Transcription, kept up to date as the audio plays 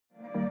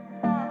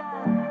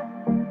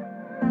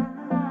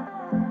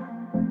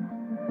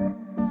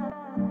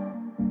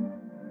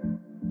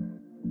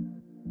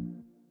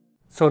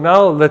So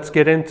now let's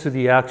get into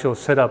the actual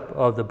setup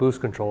of the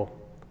boost control.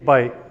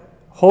 By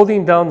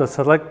holding down the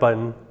select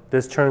button,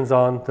 this turns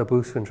on the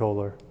boost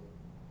controller.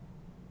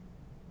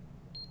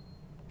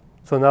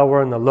 So now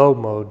we're in the low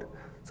mode,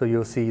 so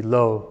you'll see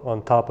low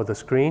on top of the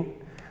screen.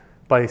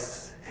 By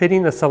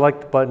hitting the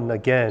select button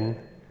again,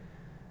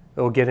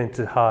 it will get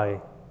into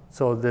high.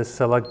 So this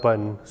select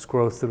button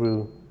scrolls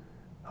through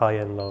high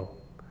and low.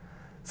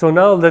 So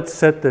now let's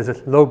set the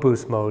low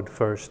boost mode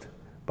first.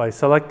 By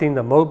selecting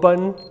the mode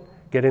button,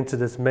 get into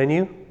this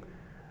menu,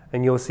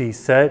 and you'll see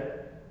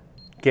set,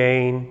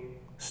 gain,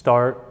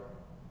 start,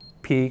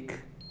 peak,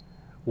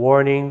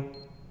 warning,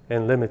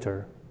 and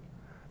limiter.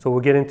 So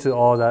we'll get into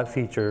all that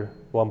feature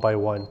one by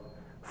one.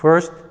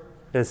 First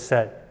is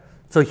set.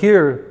 So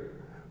here,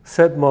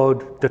 set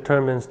mode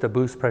determines the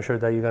boost pressure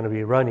that you're going to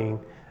be running,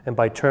 and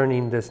by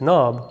turning this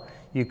knob,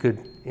 you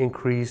could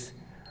increase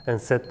and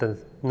set the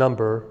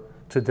number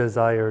to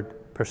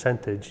desired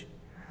percentage.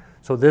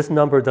 So this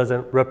number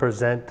doesn't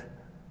represent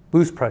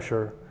boost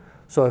pressure.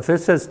 So if it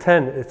says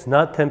 10, it's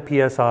not 10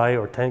 psi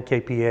or 10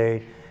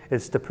 kPa,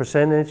 it's the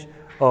percentage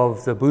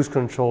of the boost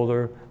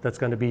controller that's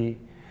going to be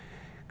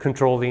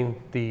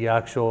controlling the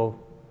actual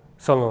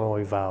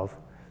solenoid valve.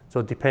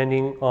 So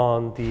depending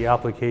on the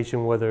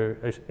application, whether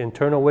it's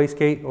internal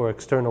wastegate or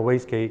external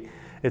wastegate,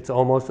 it's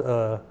almost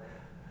a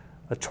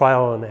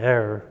trial and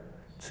error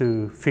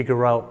to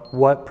figure out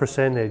what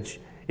percentage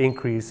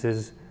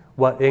increases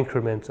what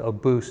increments of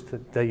boost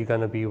that you're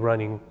going to be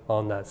running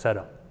on that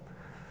setup.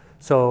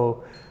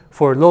 So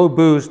for low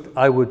boost,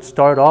 I would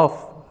start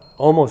off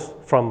almost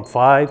from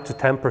 5 to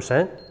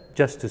 10%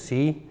 just to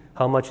see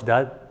how much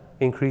that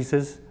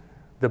increases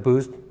the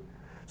boost.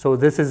 So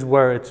this is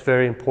where it's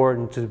very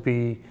important to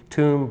be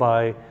tuned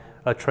by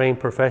a trained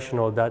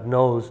professional that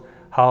knows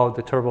how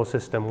the turbo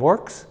system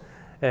works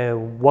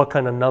and what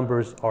kind of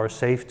numbers are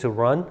safe to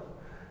run.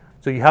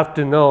 So you have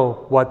to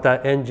know what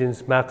that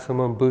engine's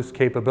maximum boost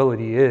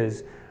capability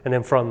is, and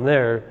then from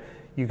there,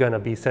 you're gonna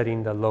be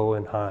setting the low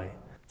and high.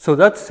 So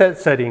that's set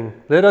setting.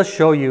 Let us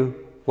show you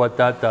what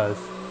that does.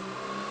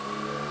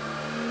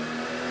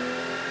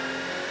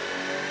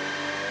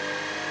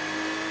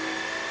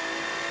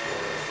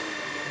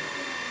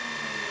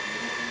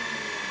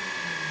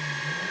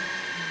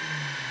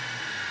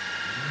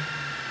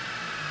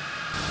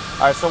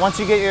 All right, so once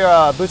you get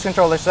your boost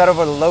controller set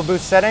over the low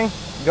boost setting,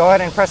 go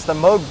ahead and press the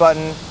mode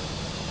button.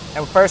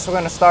 And first we're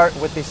going to start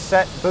with the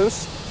set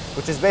boost,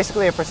 which is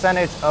basically a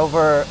percentage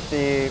over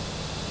the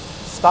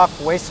stock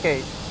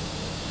wastegate.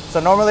 So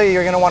normally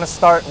you're going to want to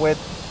start with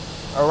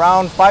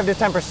around 5 to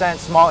 10%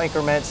 small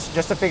increments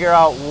just to figure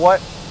out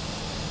what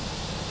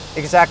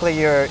exactly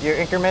your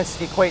increments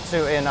equate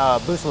to in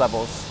boost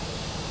levels.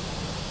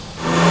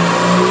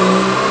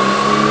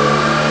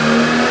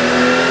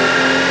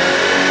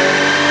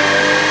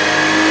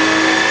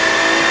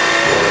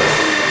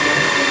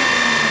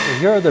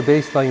 Here are the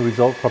baseline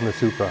results from the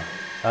Supra.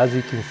 As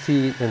you can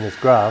see in this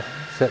graph,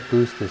 set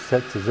boost is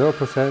set to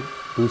 0%,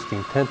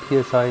 boosting 10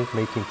 psi,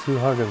 making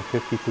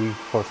 253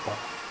 horsepower.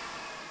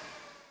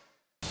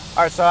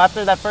 All right, so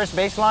after that first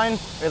baseline,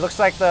 it looks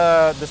like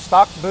the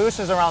stock boost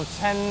is around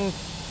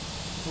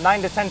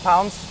 9 to 10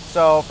 pounds.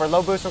 So for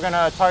low boost, we're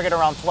gonna target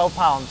around 12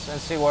 pounds and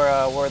see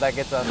where that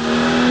gets us.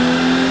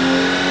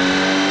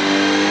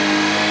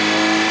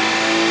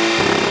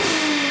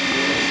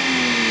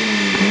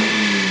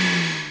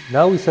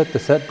 Now we set the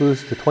set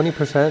boost to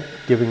 20%,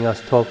 giving us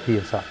 12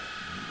 psi.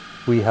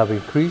 We have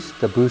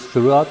increased the boost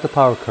throughout the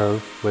power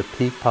curve with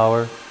peak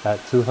power at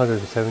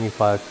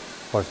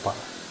 275 horsepower.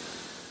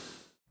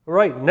 All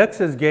right, next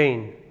is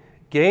gain.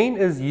 Gain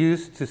is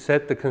used to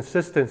set the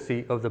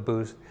consistency of the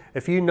boost.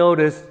 If you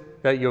notice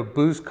that your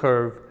boost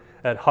curve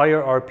at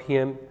higher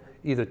RPM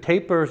either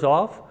tapers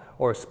off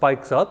or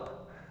spikes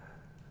up,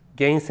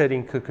 gain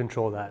setting could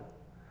control that.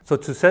 So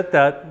to set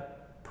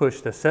that,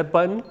 push the set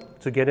button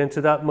to get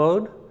into that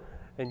mode.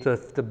 And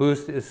if the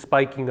boost is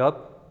spiking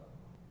up,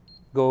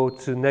 go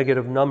to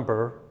negative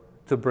number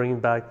to bring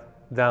back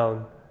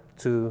down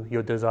to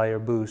your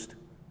desired boost.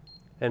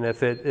 And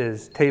if it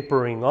is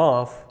tapering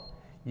off,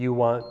 you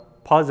want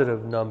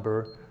positive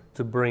number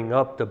to bring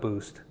up the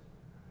boost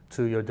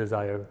to your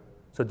desired.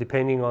 So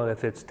depending on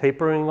if it's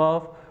tapering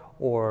off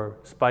or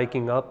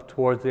spiking up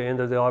towards the end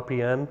of the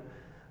RPM,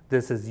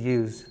 this is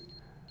used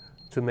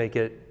to make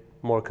it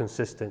more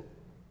consistent.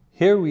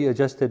 Here we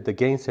adjusted the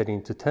gain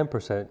setting to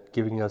 10%,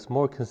 giving us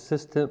more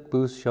consistent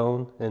boost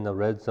shown in the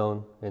red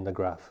zone in the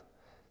graph.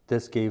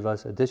 This gave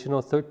us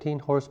additional 13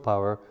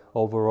 horsepower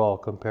overall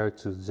compared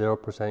to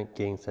 0%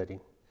 gain setting.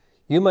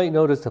 You might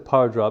notice a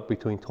power drop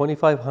between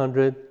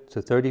 2500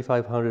 to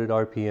 3500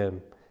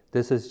 RPM.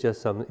 This is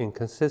just some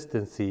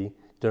inconsistency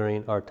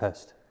during our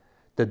test.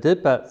 The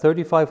dip at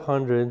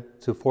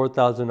 3500 to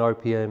 4000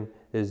 RPM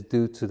is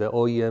due to the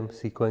OEM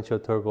sequential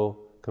turbo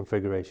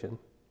configuration.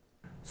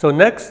 So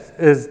next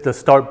is the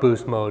start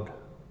boost mode.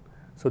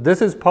 So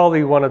this is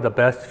probably one of the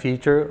best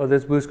features of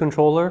this boost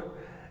controller,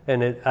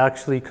 and it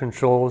actually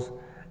controls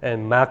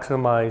and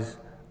maximizes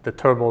the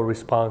turbo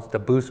response, the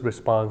boost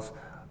response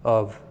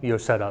of your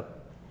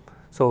setup.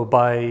 So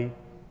by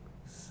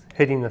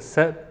hitting the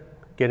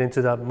set, get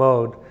into that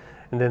mode,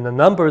 and then the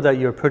number that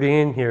you're putting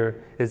in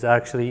here is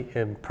actually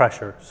in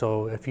pressure.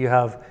 So if you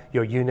have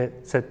your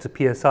unit set to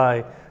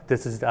PSI,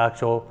 this is the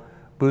actual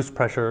boost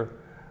pressure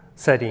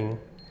setting.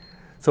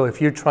 So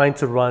if you're trying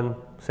to run,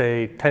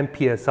 say, 10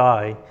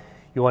 PSI,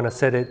 you want to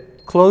set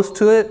it close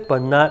to it,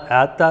 but not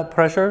at that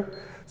pressure.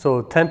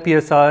 So 10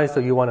 PSI,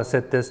 so you want to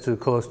set this to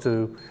close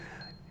to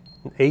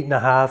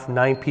 8.5,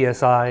 9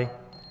 PSI.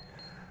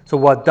 So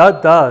what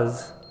that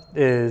does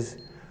is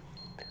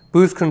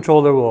Boost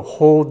Controller will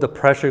hold the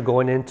pressure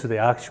going into the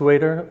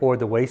actuator or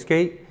the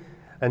wastegate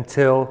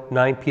until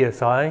 9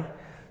 PSI,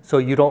 so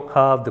you don't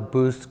have the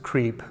boost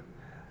creep.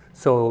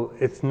 So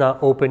it's not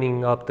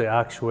opening up the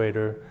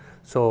actuator.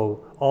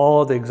 So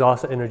all the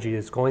exhaust energy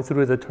is going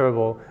through the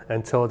turbo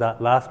until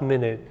that last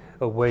minute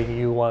of when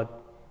you want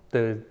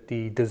the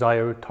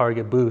desired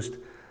target boost.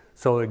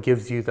 So it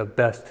gives you the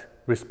best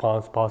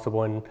response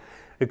possible. And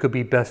it could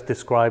be best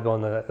described on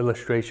the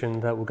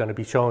illustration that we're going to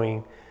be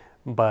showing,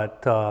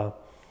 but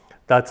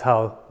that's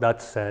how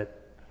that's set.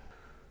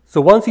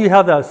 So once you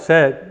have that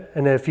set,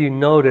 and if you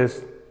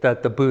notice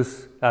that the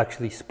boost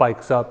actually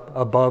spikes up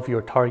above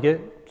your target,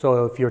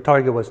 so if your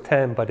target was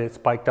 10 but it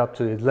spiked up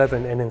to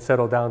 11 and then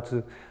settled down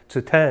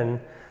to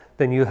 10,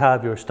 then you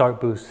have your start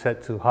boost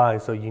set to high,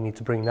 so you need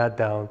to bring that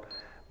down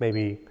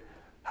maybe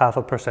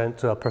 0.5%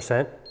 to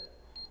 1%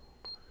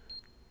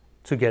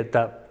 to get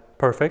that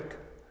perfect.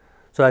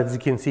 So as you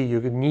can see, you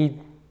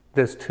need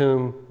this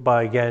tuned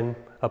by, again,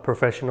 a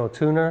professional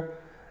tuner,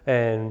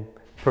 and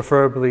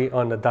preferably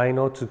on the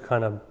dyno to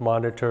kind of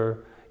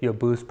monitor your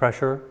boost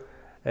pressure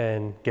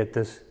and get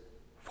this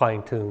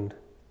fine-tuned.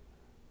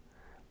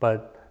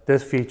 But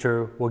this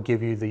feature will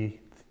give you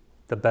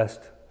the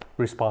best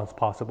response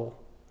possible.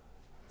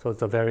 So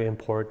it's a very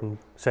important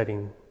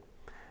setting.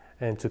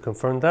 And to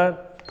confirm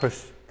that,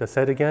 push the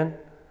set again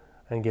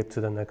and get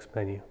to the next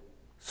menu.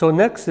 So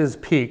next is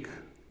peak.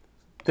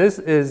 This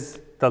is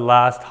the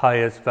last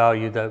highest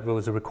value that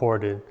was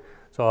recorded.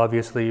 So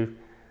obviously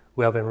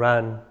we haven't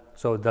ran,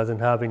 so it doesn't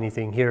have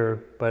anything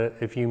here, but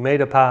if you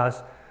made a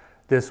pass,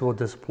 this will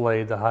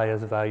display the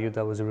highest value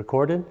that was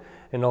recorded.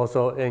 And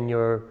also in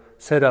your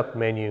setup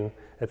menu,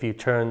 if you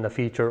turn the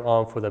feature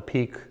on for the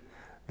peak,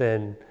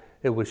 then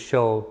it would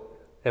show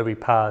every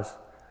pass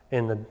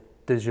in the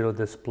digital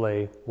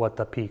display what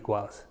the peak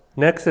was.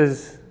 Next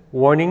is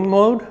warning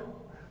mode.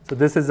 So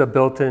this is a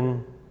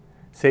built-in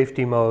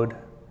safety mode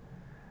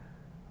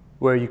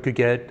where you could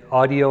get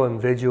audio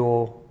and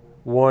visual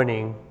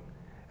warning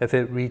if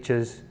it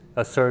reaches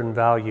a certain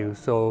value.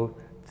 So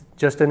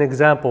just an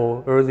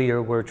example,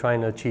 earlier we're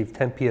trying to achieve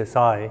 10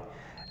 PSI.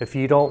 If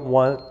you don't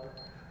want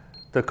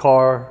the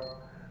car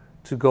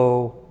to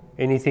go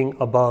anything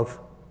above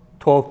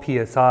 12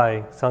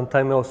 PSI,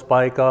 sometimes it'll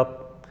spike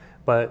up,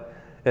 but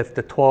if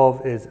the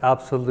 12 is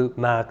absolute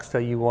max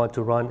that you want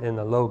to run in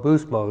the low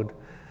boost mode,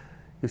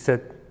 you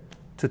set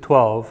to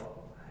 12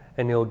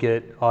 and you'll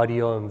get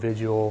audio and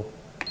visual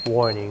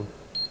warning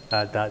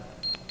at that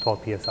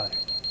 12 PSI.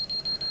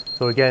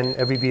 So again,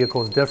 every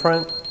vehicle is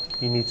different.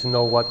 You need to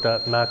know what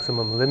that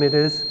maximum limit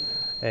is,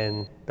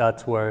 and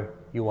that's where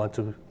you want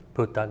to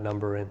put that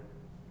number in.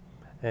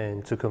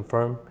 And to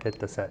confirm, hit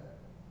the set.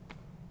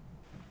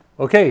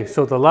 Okay,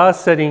 so the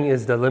last setting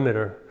is the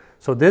limiter.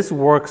 So this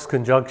works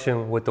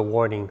conjunction with the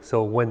warning.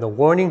 So when the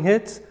warning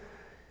hits,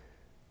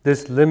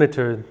 this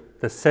limiter,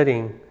 the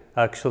setting,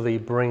 actually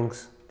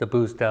brings the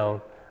boost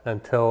down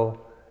until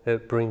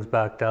it brings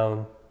back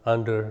down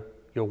under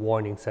your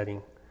warning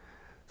setting.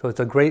 So it's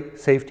a great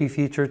safety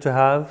feature to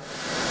have.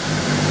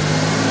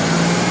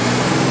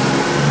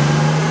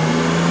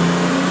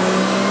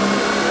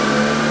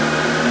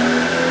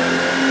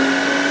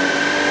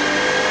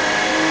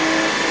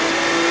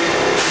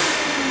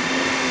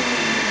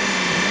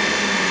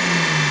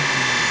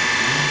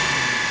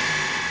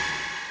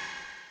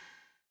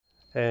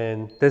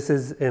 And this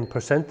is in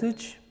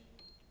percentage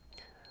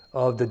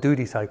of the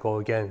duty cycle,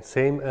 again,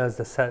 same as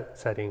the set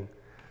setting.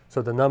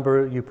 So the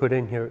number you put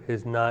in here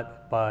is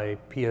not by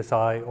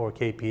PSI or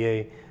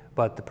KPA,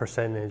 but the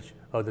percentage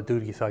of the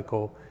duty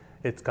cycle.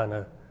 It's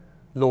gonna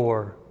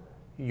lower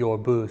your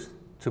boost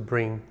to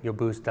bring your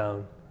boost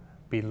down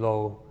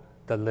below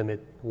the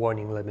limit,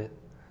 warning limit.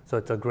 So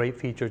it's a great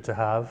feature to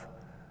have.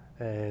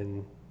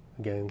 And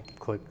again,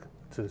 click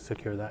to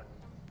secure that.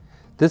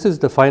 This is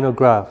the final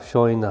graph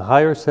showing the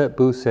higher set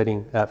boost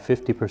setting at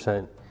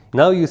 50%.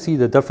 Now you see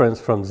the difference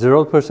from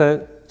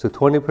 0% to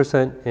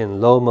 20% in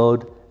low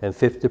mode and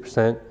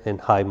 50% in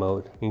high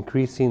mode,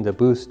 increasing the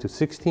boost to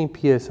 16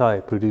 PSI,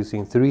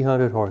 producing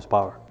 300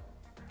 horsepower.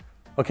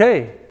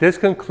 Okay, this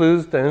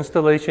concludes the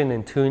installation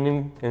and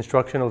tuning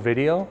instructional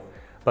video,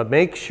 but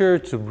make sure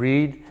to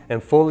read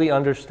and fully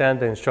understand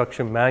the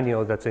instruction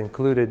manual that's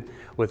included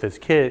with this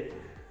kit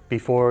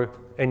before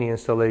any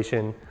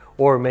installation,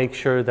 or make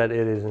sure that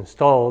it is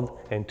installed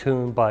and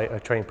tuned by a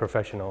trained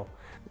professional.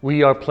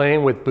 We are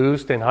playing with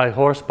boost and high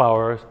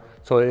horsepower,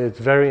 so it's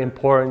very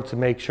important to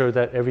make sure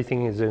that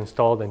everything is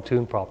installed and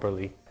tuned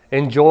properly.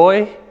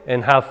 Enjoy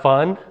and have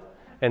fun,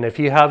 and if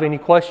you have any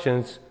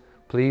questions,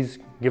 please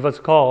give us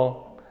a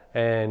call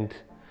and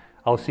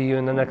I'll see you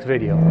in the next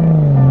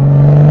video.